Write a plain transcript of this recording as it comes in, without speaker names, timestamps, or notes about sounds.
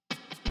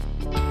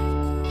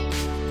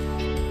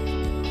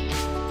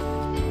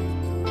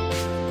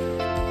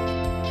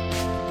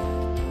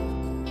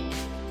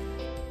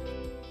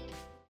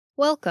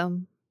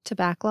Welcome to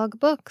Backlog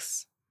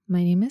Books.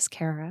 My name is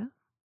Kara.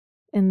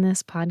 In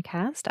this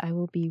podcast, I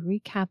will be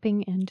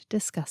recapping and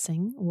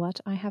discussing what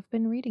I have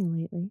been reading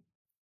lately.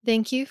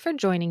 Thank you for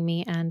joining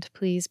me, and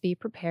please be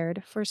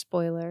prepared for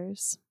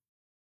spoilers.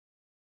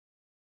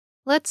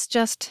 Let's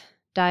just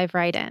dive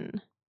right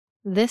in.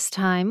 This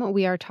time,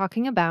 we are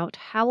talking about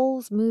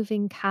Howl's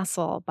Moving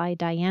Castle by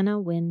Diana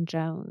Wynne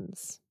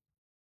Jones.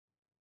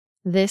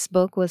 This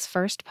book was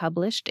first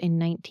published in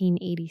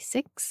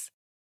 1986.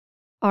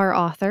 Our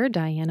author,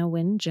 Diana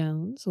Wynne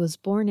Jones, was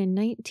born in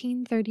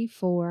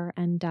 1934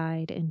 and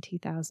died in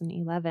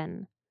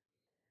 2011.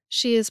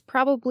 She is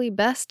probably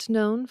best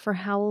known for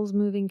Howl's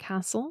Moving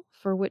Castle,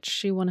 for which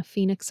she won a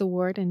Phoenix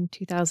Award in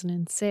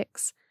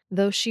 2006,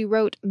 though she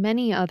wrote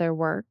many other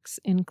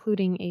works,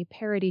 including a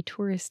parody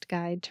tourist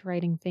guide to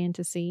writing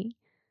fantasy.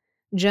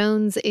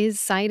 Jones is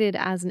cited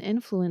as an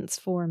influence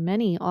for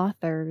many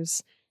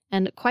authors,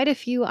 and quite a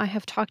few I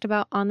have talked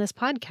about on this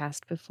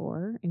podcast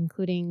before,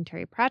 including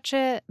Terry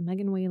Pratchett,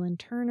 Megan Whalen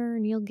Turner,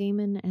 Neil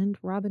Gaiman, and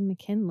Robin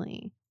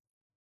McKinley.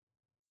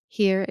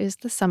 Here is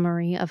the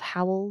summary of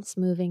Howl's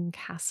Moving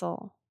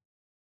Castle.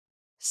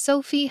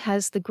 Sophie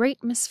has the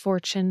great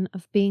misfortune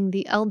of being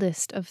the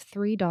eldest of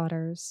 3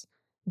 daughters,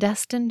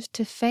 destined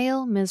to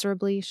fail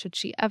miserably should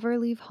she ever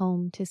leave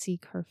home to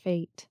seek her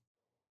fate.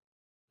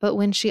 But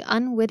when she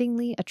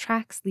unwittingly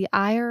attracts the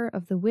ire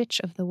of the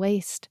Witch of the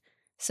Waste,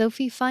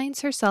 Sophie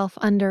finds herself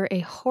under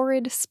a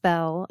horrid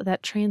spell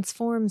that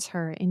transforms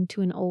her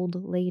into an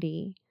old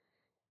lady.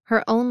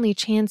 Her only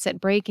chance at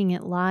breaking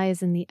it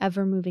lies in the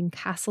ever-moving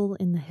castle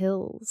in the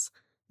hills,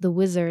 the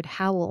wizard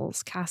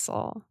Howl's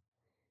castle.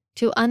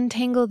 To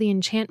untangle the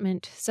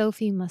enchantment,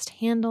 Sophie must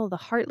handle the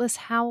heartless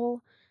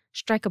Howl,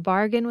 strike a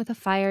bargain with a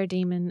fire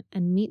demon,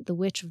 and meet the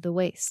Witch of the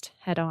Waste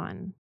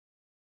head-on.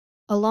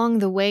 Along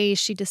the way,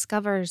 she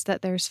discovers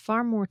that there's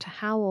far more to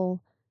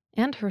Howl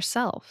and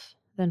herself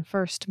than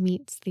first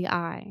meets the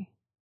eye.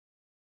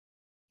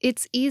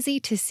 It's easy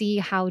to see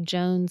how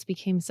Jones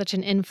became such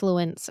an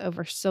influence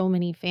over so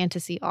many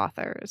fantasy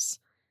authors.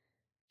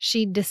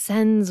 She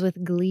descends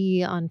with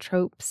glee on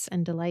tropes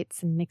and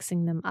delights in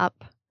mixing them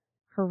up.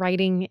 Her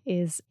writing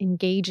is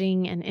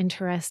engaging and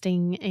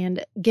interesting,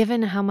 and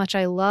given how much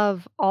I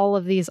love all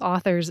of these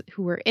authors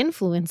who were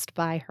influenced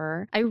by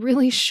her, I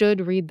really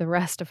should read the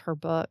rest of her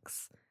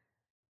books.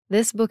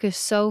 This book is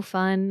so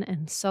fun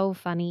and so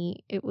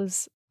funny. It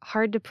was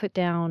hard to put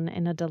down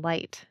and a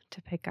delight to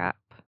pick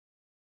up.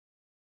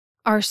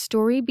 Our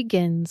story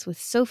begins with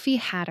Sophie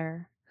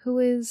Hatter, who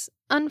is,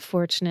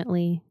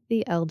 unfortunately,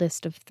 the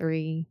eldest of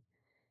 3.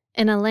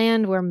 In a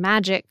land where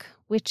magic,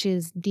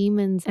 witches,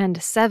 demons, and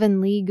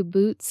 7-league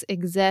boots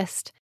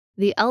exist,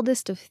 the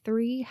eldest of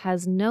 3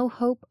 has no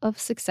hope of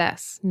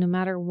success, no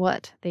matter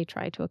what they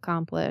try to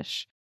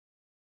accomplish.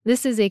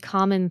 This is a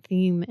common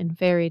theme in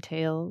fairy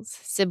tales,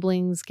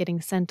 siblings getting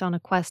sent on a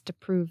quest to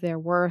prove their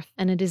worth,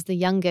 and it is the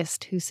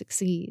youngest who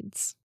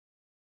succeeds.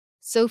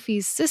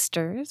 Sophie's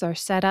sisters are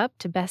set up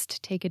to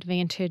best take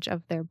advantage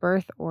of their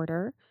birth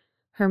order.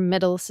 Her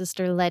middle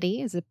sister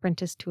Letty is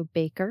apprenticed to a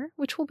baker,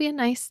 which will be a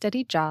nice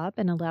steady job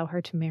and allow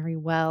her to marry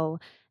well,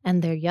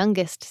 and their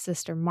youngest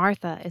sister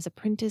Martha is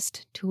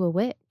apprenticed to a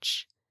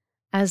witch.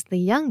 As the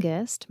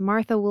youngest,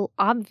 Martha will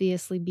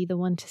obviously be the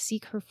one to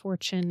seek her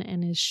fortune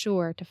and is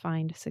sure to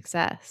find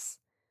success.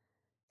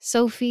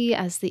 Sophie,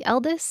 as the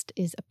eldest,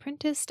 is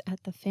apprenticed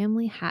at the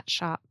family hat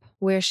shop,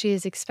 where she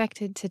is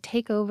expected to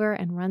take over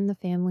and run the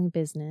family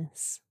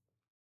business.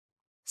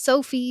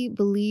 Sophie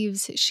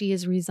believes she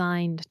is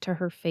resigned to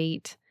her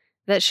fate,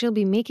 that she'll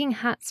be making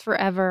hats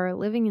forever,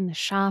 living in the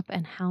shop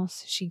and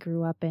house she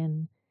grew up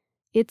in.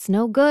 It's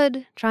no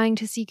good trying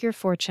to seek your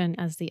fortune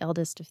as the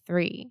eldest of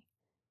 3.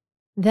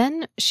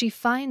 Then she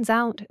finds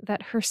out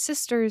that her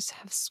sisters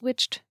have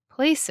switched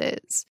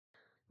places.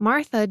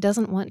 Martha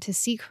doesn't want to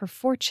seek her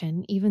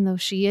fortune, even though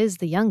she is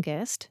the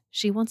youngest.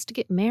 She wants to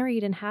get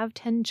married and have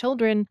 10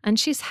 children, and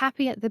she's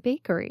happy at the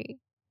bakery.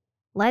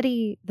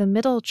 Letty, the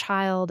middle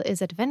child,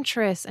 is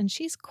adventurous, and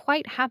she's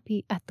quite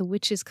happy at the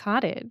witch's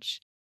cottage.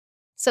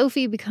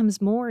 Sophie becomes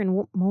more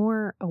and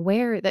more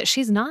aware that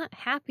she's not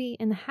happy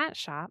in the hat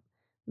shop,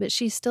 but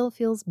she still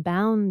feels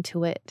bound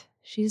to it.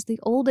 She's the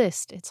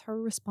oldest. It's her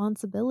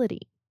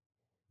responsibility.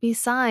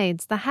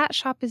 Besides, the hat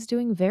shop is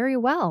doing very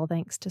well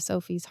thanks to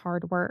Sophie's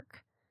hard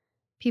work.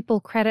 People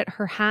credit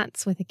her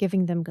hats with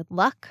giving them good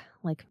luck,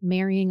 like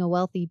marrying a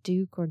wealthy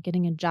duke or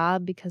getting a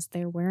job because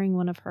they're wearing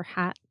one of her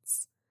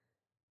hats.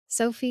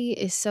 Sophie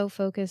is so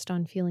focused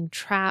on feeling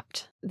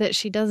trapped that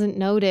she doesn't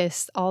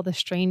notice all the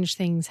strange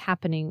things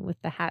happening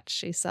with the hats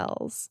she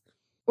sells.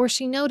 Or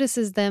she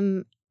notices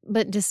them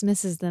but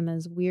dismisses them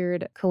as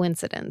weird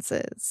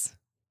coincidences.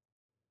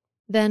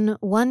 Then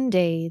one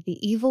day, the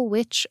evil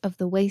Witch of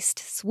the Waste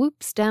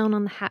swoops down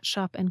on the hat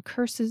shop and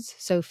curses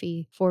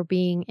Sophie for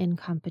being in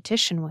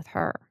competition with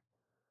her.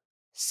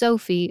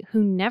 Sophie,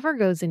 who never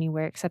goes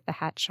anywhere except the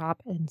hat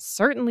shop and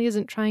certainly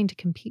isn't trying to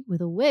compete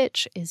with a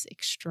witch, is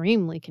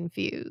extremely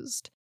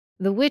confused.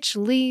 The witch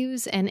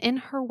leaves, and in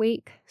her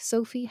wake,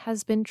 Sophie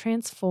has been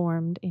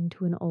transformed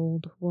into an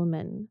old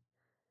woman.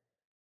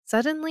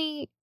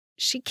 Suddenly,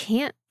 she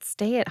can't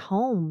stay at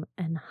home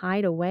and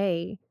hide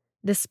away.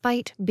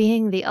 Despite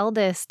being the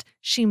eldest,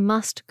 she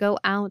must go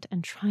out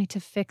and try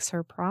to fix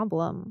her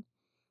problem.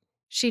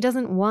 She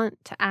doesn't want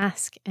to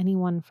ask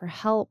anyone for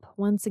help.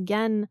 Once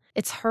again,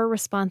 it's her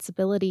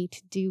responsibility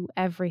to do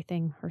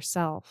everything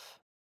herself.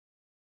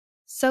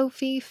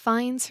 Sophie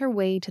finds her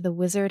way to the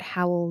wizard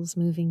Howl's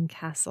moving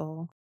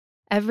castle.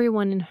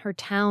 Everyone in her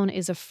town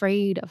is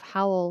afraid of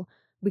Howl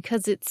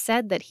because it's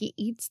said that he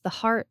eats the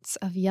hearts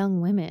of young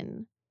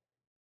women.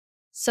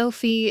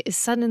 Sophie is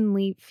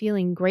suddenly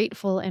feeling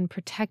grateful and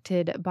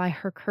protected by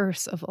her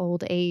curse of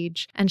old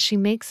age, and she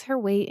makes her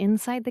way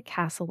inside the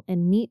castle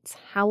and meets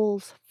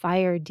Howl's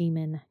fire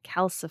demon,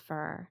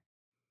 Calcifer.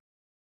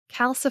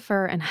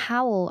 Calcifer and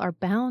Howl are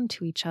bound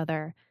to each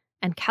other,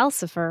 and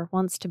Calcifer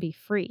wants to be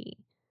free.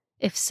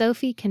 If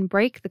Sophie can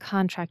break the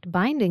contract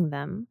binding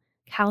them,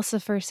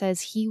 Calcifer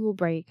says he will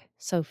break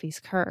Sophie's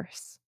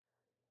curse.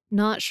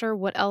 Not sure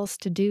what else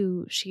to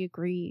do, she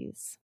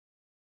agrees.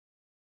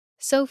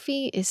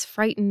 Sophie is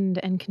frightened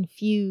and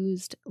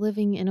confused.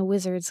 Living in a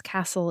wizard's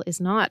castle is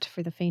not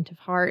for the faint of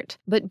heart,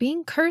 but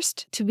being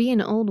cursed to be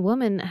an old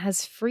woman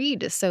has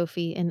freed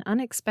Sophie in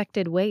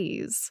unexpected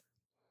ways.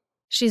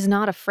 She's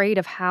not afraid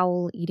of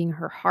Howl eating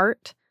her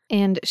heart,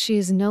 and she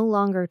is no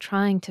longer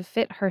trying to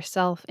fit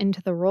herself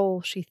into the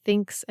role she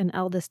thinks an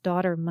eldest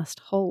daughter must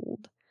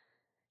hold.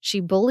 She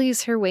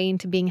bullies her way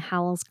into being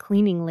Howl's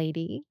cleaning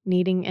lady,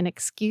 needing an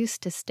excuse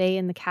to stay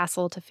in the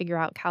castle to figure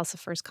out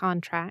Calcifer's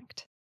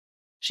contract.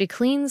 She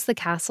cleans the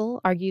castle,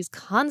 argues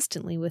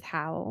constantly with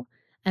Howl,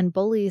 and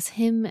bullies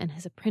him and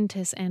his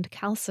apprentice and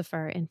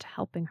Calcifer into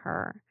helping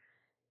her.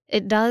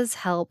 It does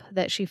help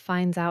that she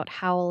finds out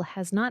Howl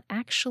has not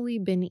actually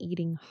been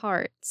eating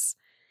hearts.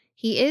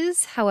 He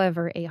is,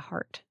 however, a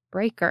heart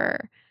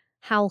breaker.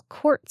 Howl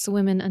courts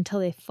women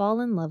until they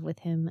fall in love with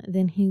him,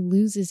 then he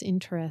loses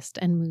interest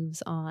and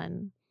moves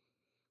on.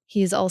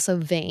 He is also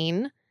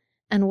vain,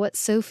 and what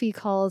Sophie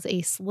calls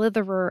a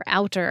slitherer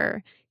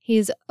outer. He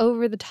is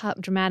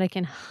over-the-top dramatic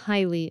and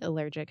highly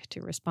allergic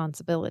to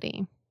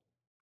responsibility.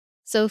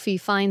 Sophie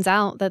finds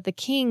out that the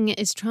king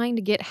is trying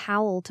to get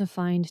Howl to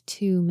find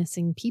two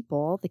missing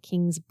people, the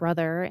king's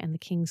brother and the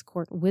king's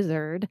court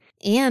wizard,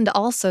 and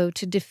also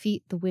to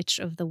defeat the Witch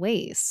of the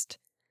Waste,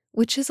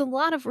 which is a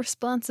lot of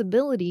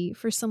responsibility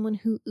for someone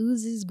who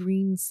oozes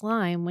green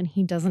slime when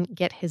he doesn't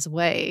get his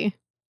way.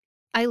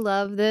 I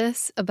love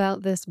this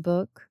about this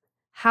book.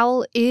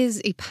 Howl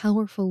is a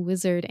powerful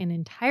wizard and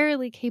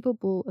entirely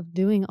capable of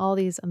doing all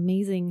these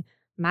amazing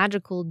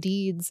magical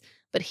deeds,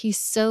 but he's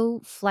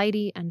so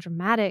flighty and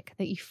dramatic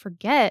that you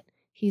forget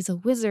he's a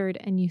wizard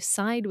and you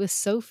side with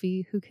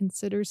Sophie, who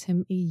considers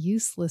him a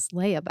useless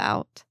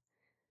layabout.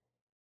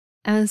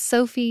 As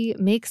Sophie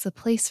makes a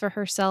place for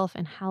herself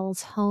in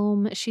Howl's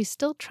home, she's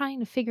still trying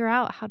to figure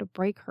out how to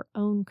break her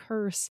own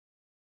curse,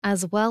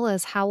 as well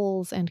as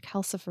Howl's and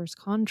Calcifer's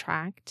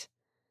contract.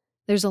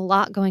 There's a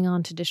lot going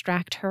on to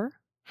distract her.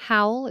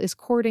 Howl is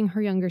courting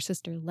her younger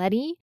sister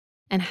Letty,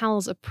 and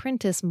Howl's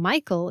apprentice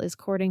Michael is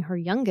courting her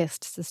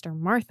youngest sister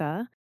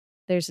Martha.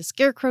 There's a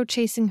scarecrow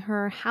chasing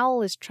her.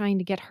 Howl is trying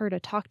to get her to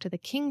talk to the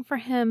king for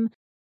him,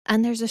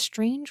 and there's a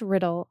strange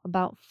riddle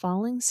about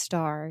falling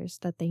stars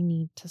that they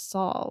need to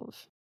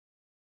solve.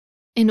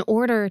 In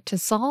order to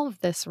solve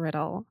this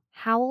riddle,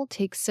 Howl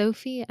takes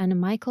Sophie and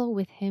Michael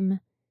with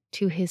him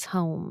to his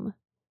home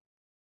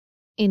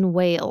in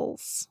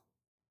Wales.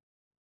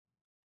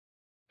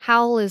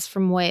 Howl is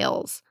from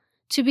Wales.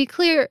 To be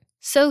clear,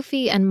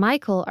 Sophie and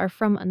Michael are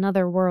from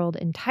another world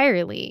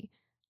entirely.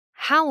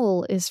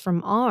 Howl is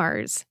from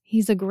ours.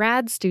 He's a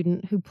grad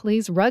student who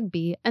plays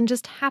rugby and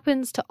just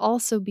happens to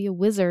also be a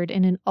wizard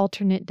in an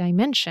alternate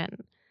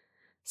dimension.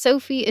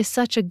 Sophie is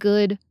such a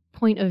good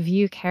point of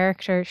view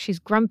character. She's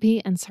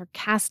grumpy and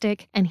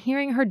sarcastic, and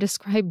hearing her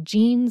describe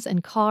jeans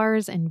and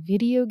cars and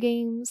video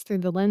games through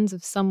the lens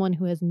of someone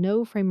who has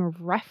no frame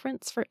of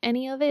reference for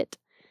any of it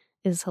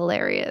is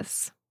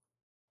hilarious.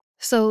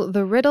 So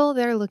the riddle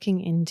they're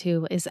looking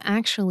into is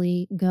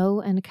actually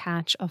Go and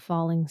Catch a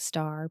Falling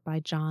Star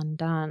by John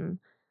Donne.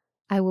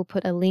 I will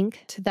put a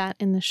link to that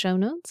in the show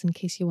notes in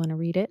case you want to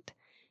read it.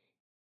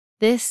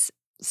 This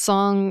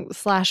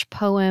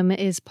song/poem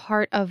is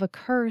part of a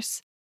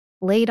curse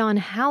laid on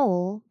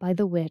Howl by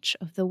the Witch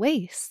of the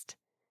Waste.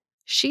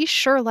 She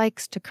sure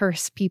likes to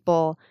curse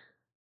people.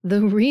 The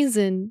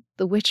reason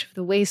the Witch of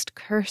the Waste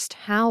cursed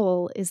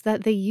Howl is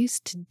that they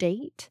used to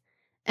date,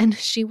 and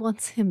she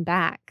wants him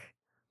back.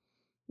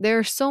 There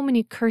are so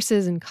many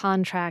curses and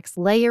contracts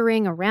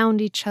layering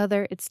around each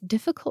other, it's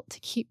difficult to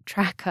keep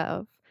track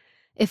of.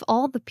 If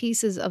all the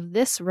pieces of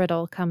this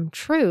riddle come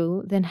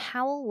true, then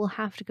Howl will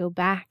have to go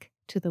back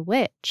to the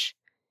witch.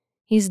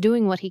 He's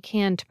doing what he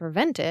can to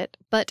prevent it,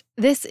 but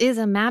this is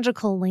a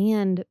magical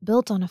land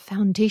built on a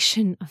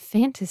foundation of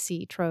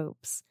fantasy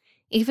tropes.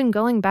 Even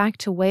going back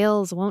to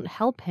Wales won't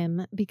help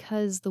him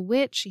because the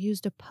witch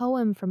used a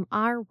poem from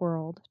our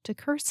world to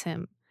curse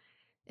him.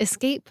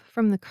 Escape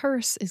from the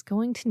curse is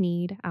going to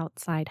need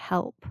outside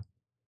help.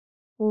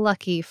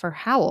 Lucky for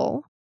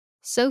Howl,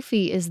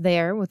 Sophie is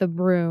there with a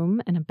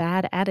broom and a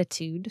bad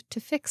attitude to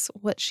fix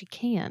what she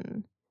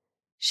can.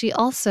 She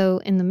also,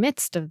 in the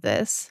midst of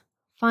this,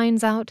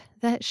 finds out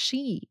that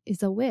she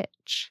is a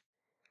witch.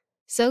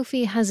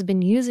 Sophie has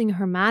been using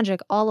her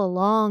magic all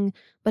along,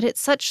 but it's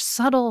such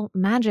subtle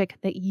magic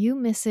that you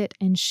miss it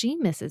and she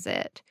misses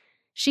it.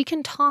 She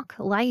can talk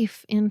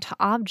life into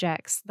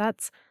objects.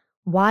 That's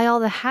why all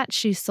the hats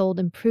she sold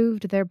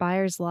improved their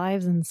buyers'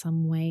 lives in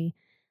some way.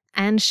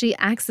 And she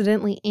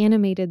accidentally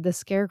animated the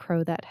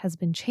scarecrow that has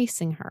been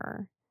chasing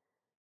her.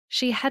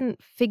 She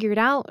hadn't figured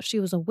out she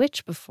was a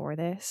witch before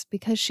this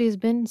because she's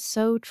been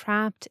so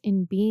trapped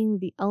in being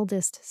the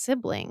eldest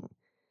sibling.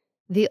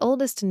 The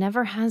oldest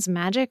never has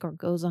magic or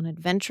goes on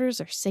adventures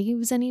or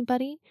saves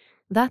anybody.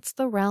 That's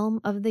the realm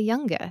of the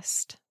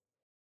youngest.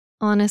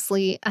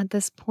 Honestly, at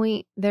this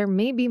point, there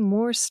may be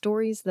more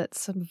stories that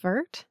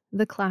subvert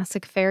the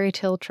classic fairy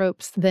tale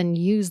tropes than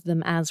use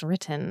them as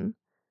written.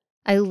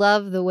 I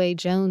love the way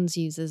Jones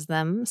uses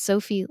them.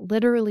 Sophie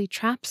literally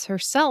traps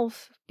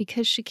herself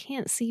because she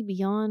can't see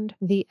beyond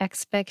the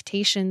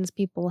expectations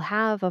people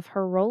have of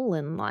her role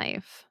in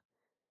life.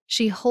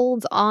 She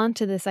holds on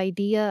to this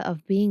idea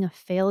of being a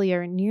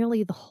failure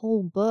nearly the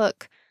whole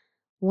book.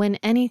 When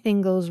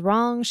anything goes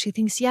wrong, she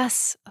thinks,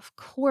 yes, of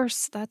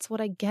course, that's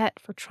what I get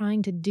for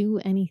trying to do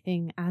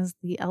anything as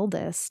the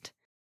eldest.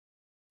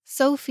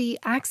 Sophie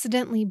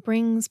accidentally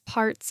brings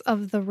parts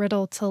of the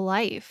riddle to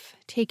life,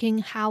 taking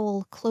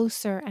Howl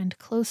closer and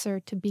closer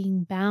to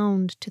being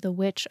bound to the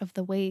Witch of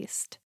the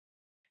Waste.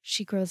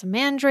 She grows a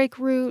mandrake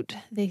root,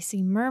 they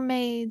see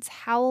mermaids,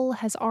 Howl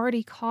has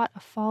already caught a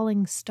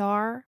falling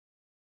star.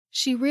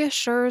 She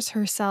reassures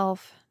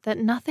herself that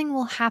nothing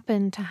will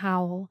happen to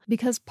Howl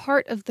because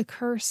part of the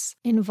curse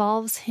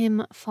involves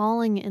him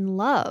falling in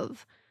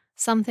love,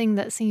 something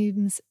that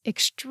seems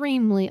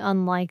extremely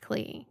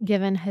unlikely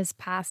given his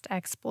past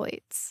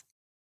exploits.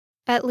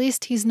 At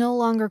least he's no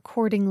longer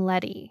courting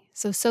Letty,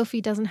 so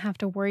Sophie doesn't have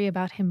to worry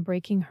about him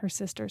breaking her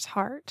sister's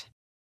heart.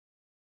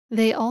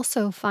 They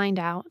also find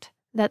out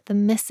that the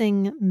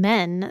missing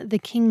men, the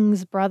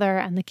king's brother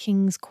and the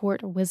king's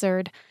court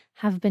wizard,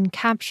 have been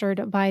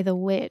captured by the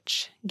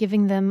witch,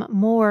 giving them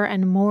more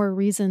and more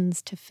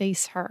reasons to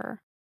face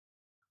her.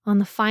 On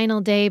the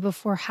final day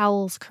before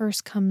Howl's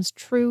curse comes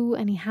true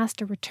and he has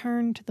to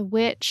return to the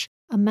witch,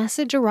 a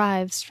message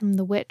arrives from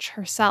the witch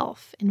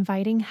herself,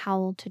 inviting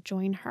Howl to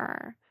join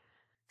her.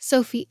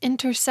 Sophie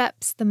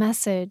intercepts the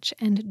message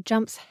and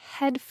jumps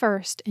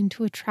headfirst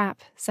into a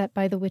trap set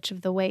by the Witch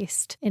of the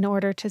Waste in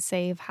order to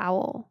save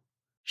Howl.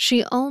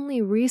 She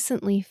only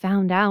recently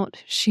found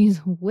out she's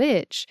a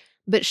witch,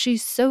 but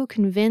she's so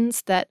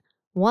convinced that,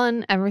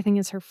 1, everything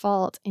is her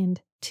fault,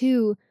 and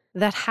 2,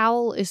 that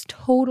Howl is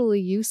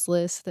totally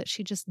useless that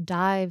she just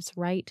dives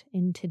right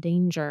into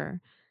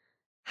danger.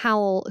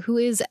 Howl, who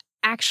is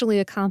actually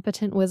a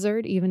competent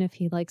wizard, even if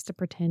he likes to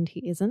pretend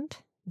he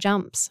isn't,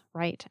 jumps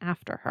right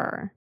after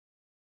her.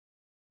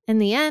 In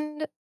the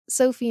end,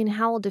 Sophie and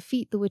Howl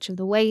defeat the Witch of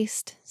the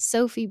Waste.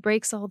 Sophie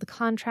breaks all the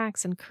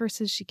contracts and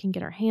curses she can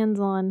get her hands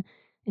on,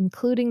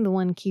 including the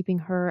one keeping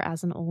her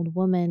as an old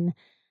woman,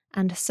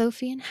 and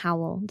Sophie and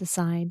Howl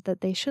decide that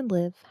they should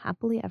live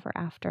happily ever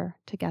after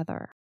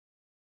together.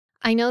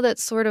 I know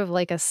that's sort of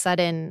like a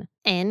sudden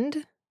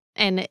end,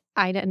 and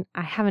I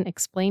haven't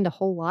explained a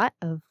whole lot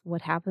of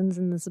what happens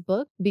in this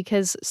book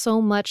because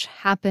so much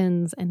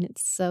happens and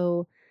it's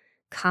so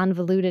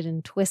convoluted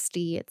and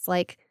twisty. It's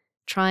like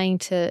trying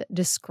to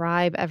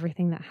describe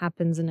everything that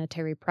happens in a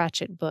Terry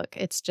Pratchett book.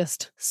 It's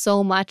just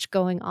so much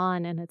going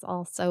on and it's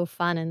all so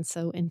fun and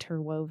so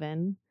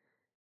interwoven.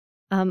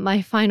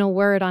 My final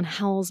word on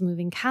Howl's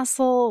Moving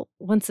Castle,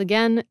 once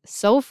again,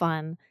 so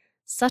fun.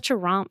 Such a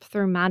romp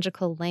through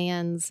magical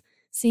lands.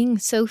 Seeing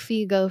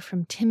Sophie go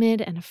from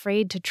timid and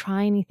afraid to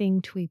try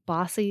anything to a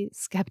bossy,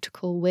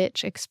 skeptical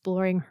witch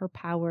exploring her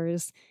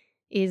powers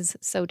is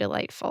so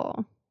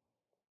delightful.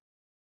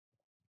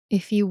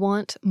 If you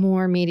want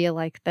more media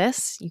like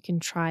this, you can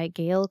try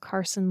Gail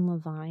Carson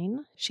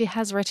Levine. She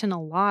has written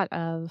a lot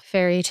of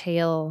fairy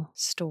tale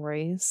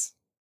stories.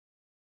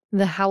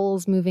 The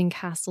Howl's Moving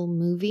Castle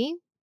movie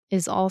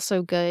is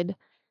also good,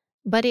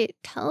 but it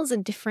tells a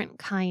different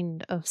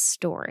kind of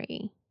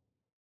story.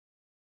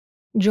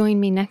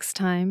 Join me next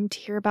time to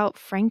hear about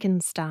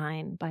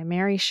Frankenstein by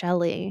Mary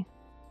Shelley.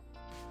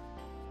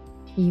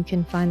 You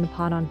can find the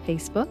pod on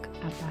Facebook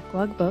at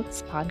Backlog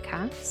Books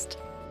Podcast.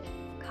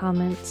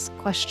 Comments,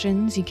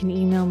 questions, you can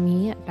email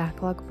me at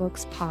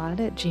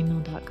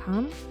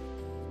backlogbbookspod@gmail.com.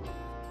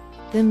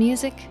 The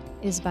music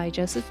is by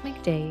Joseph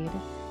McDade.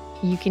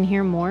 You can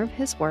hear more of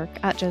his work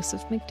at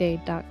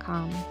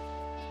josephmcdade.com.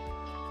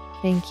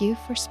 Thank you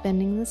for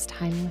spending this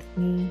time with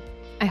me.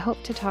 I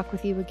hope to talk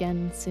with you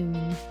again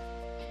soon.